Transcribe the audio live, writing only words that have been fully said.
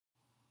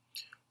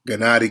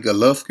Gennadiy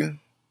Golovkin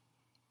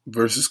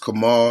versus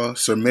Kamil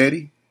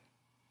Szeremeta.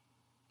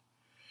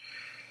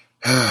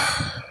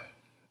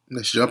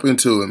 Let's jump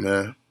into it,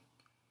 man.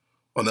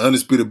 On the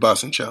Undisputed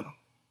Boxing channel.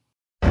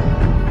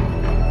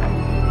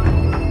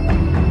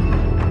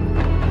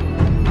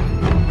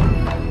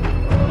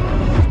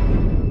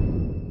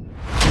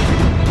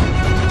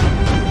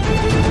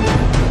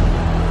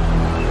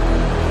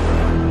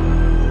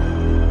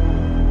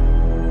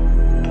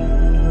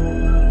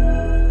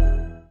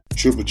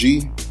 Triple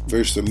G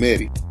versus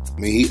Szeremeta. I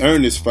mean, he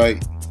earned this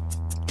fight.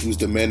 He was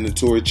the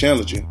mandatory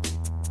challenger.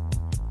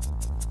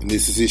 And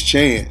this is his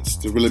chance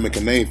to really make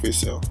a name for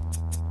himself.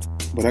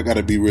 But I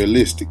gotta be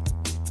realistic.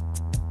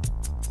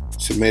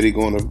 Szeremeta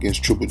going up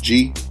against Triple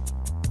G.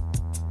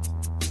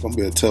 It's gonna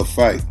be a tough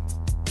fight.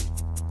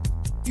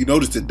 You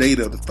notice the date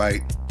of the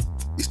fight.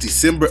 It's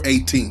December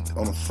 18th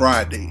on a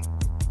Friday.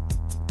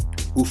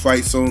 Who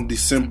fights on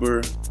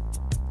December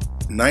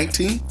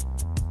 19th?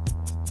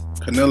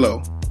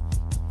 Canelo.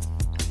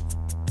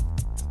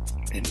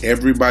 And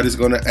everybody's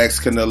going to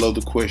ask Canelo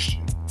the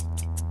question.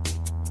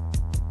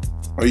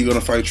 Are you going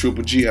to fight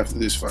Triple G after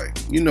this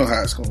fight? You know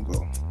how it's going to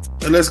go.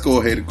 And let's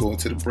go ahead and go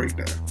into the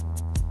breakdown.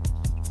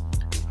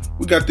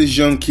 We got this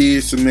young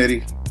kid,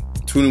 Szeremeta,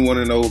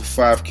 21-0,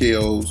 5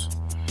 KOs,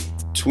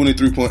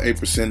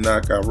 23.8%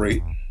 knockout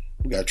rate.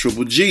 We got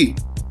Triple G,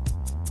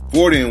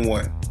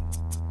 40-1,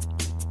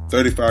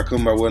 35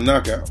 come by one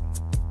knockout,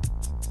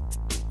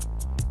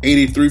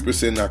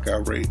 83%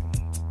 knockout rate.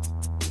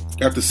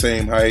 Got the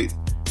same height.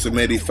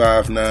 Szeremeta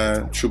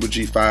 5'9", Triple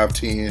G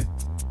 5'10".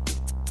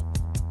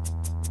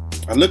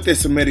 I looked at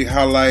Szeremeta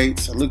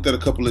highlights. I looked at a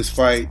couple of his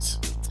fights.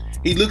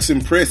 He looks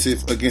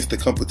impressive against the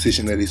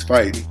competition that he's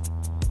fighting.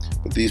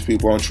 But these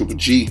people on Triple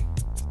G,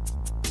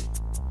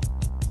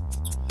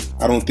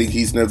 I don't think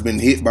he's never been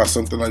hit by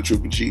something like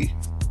Triple G.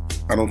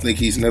 I don't think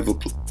he's never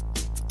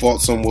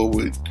fought someone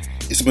with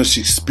as much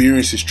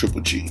experience as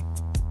Triple G.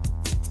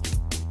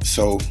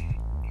 So,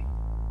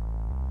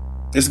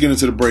 let's get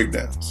into the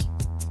breakdowns.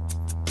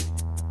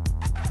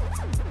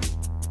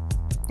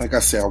 Like I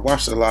said, I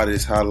watched a lot of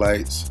his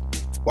highlights,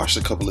 watched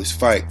a couple of his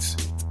fights.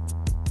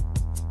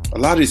 A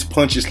lot of his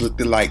punches looked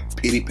like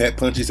pity-pat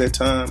punches at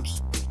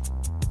times.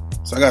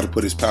 So I got to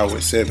put his power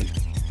at 70.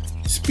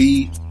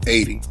 Speed,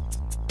 80.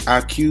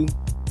 IQ,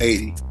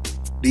 80.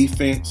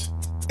 Defense,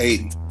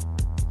 80.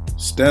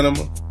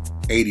 Stamina,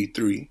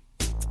 83.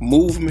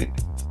 Movement,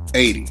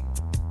 80.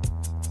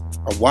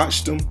 I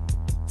watched him.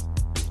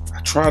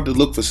 I tried to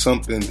look for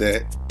something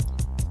that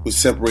would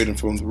separate him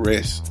from the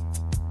rest.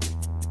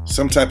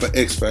 Some type of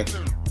X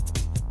factor.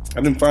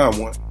 I didn't find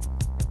one.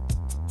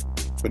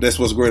 But that's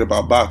what's great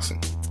about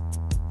boxing.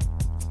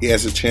 He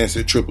has a chance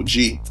at Triple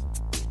G.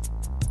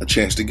 A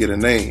chance to get a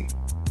name.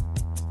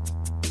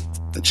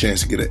 A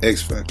chance to get an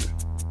X factor.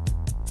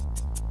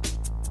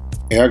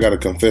 And I got a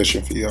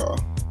confession for y'all.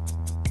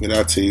 And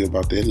I'll tell you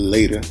about that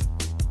later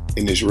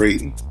in this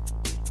rating.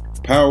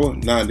 Power,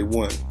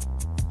 91.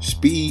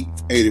 Speed,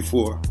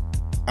 84.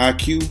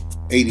 IQ,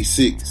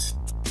 86.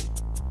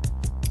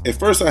 At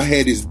first I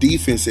had his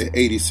defense at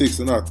 86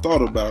 and I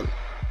thought about it.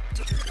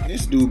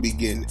 This dude be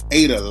getting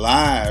 8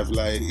 alive,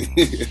 like.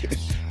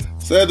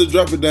 So I had to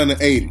drop it down to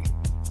 80.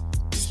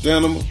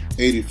 Stamina,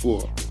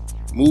 84.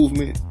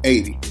 Movement,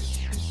 80.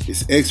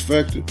 His X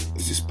factor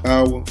is his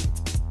power.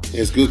 He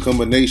has good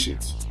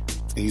combinations.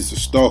 And he's a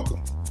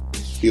stalker.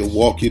 He'll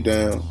walk you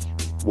down,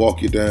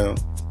 walk you down,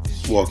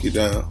 walk you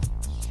down.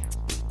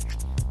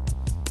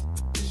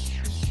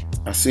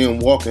 I see him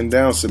walking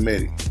down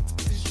Szeremeta.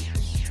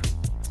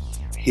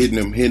 Hitting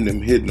him,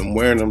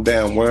 wearing him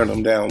down,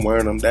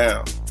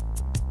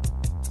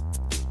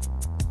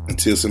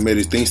 until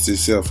Szeremeta thinks to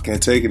himself,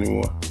 can't take it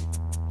anymore.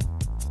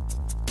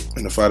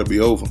 And the fight will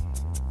be over.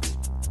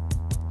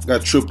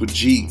 Got Triple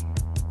G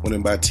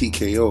winning by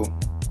TKO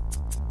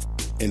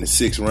in the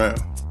 6th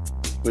round.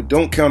 But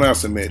don't count out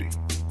Szeremeta.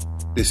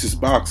 This is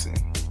boxing,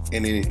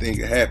 and anything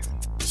can happen.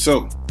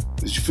 So,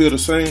 did you feel the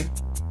same?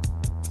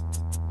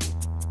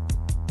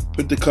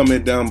 Put the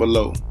comment down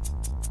below.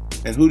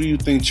 And who do you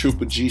think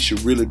Triple G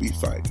should really be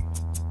fighting?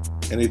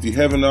 And if you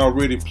haven't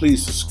already,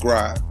 please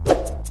subscribe,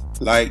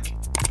 like,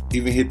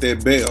 even hit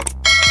that bell.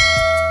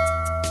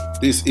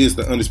 This is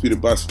the Undisputed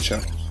Boxing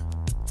channel.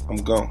 I'm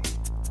gone.